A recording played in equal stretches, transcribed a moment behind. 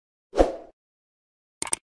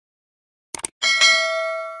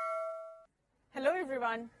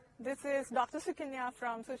everyone. This is Dr. Sukanya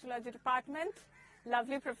from Sociology Department,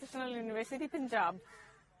 lovely Professional University, Punjab.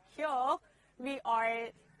 Here we are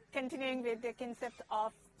continuing with the concept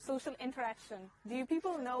of social interaction. Do you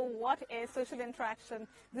people know what is social interaction?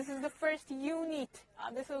 This is the first unit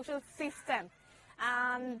of the social system,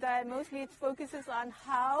 and mostly it focuses on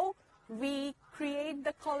how we create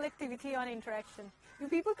the collectivity on interaction. You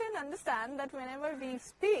people can understand that whenever we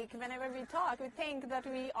speak, whenever we talk, we think that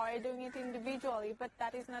we are doing it individually, but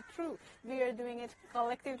that is not true. We are doing it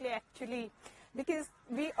collectively actually, because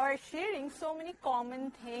we are sharing so many common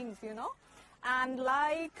things, you know. And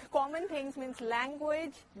like common things means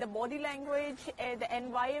language, the body language, the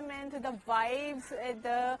environment, the vibes,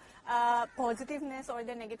 the positiveness or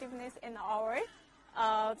the negativeness in our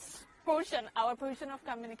portion of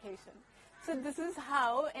communication. So this is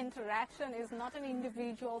how interaction is not an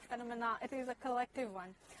individual phenomena, it is a collective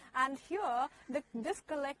one. And here, this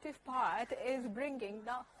collective part is bringing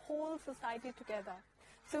the whole society together.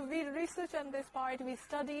 So we research on this part, we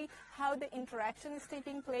study how the interaction is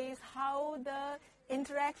taking place, how the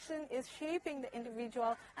interaction is shaping the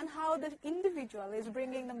individual, and how the individual is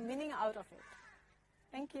bringing the meaning out of it.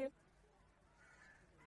 Thank you.